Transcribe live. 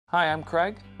Hi, I'm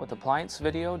Craig with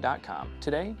ApplianceVideo.com.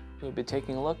 Today, we'll be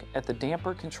taking a look at the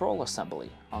damper control assembly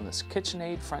on this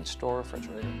KitchenAid French door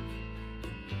refrigerator.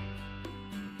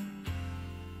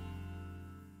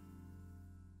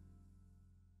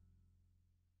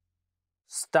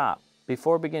 Stop.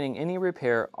 Before beginning any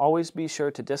repair, always be sure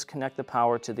to disconnect the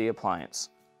power to the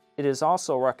appliance. It is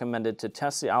also recommended to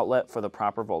test the outlet for the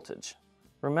proper voltage.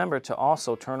 Remember to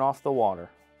also turn off the water.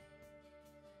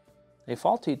 A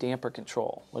faulty damper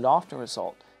control would often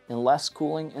result in less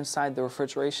cooling inside the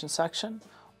refrigeration section,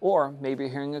 or maybe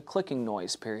hearing a clicking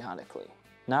noise periodically.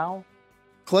 Now,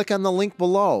 click on the link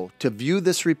below to view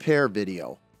this repair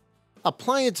video.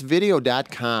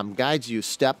 ApplianceVideo.com guides you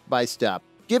step by step,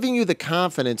 giving you the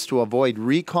confidence to avoid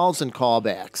recalls and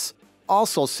callbacks,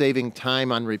 also saving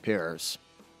time on repairs.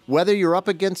 Whether you're up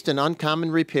against an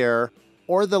uncommon repair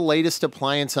or the latest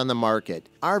appliance on the market,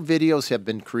 our videos have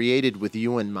been created with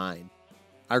you in mind.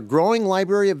 Our growing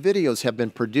library of videos have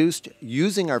been produced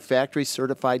using our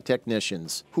factory-certified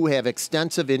technicians who have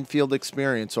extensive infield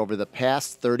experience over the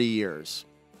past 30 years.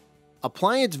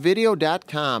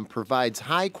 ApplianceVideo.com provides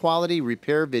high-quality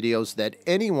repair videos that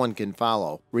anyone can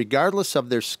follow, regardless of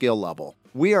their skill level.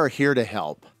 We are here to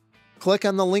help. Click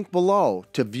on the link below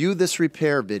to view this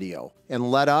repair video and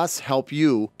let us help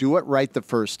you do it right the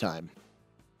first time.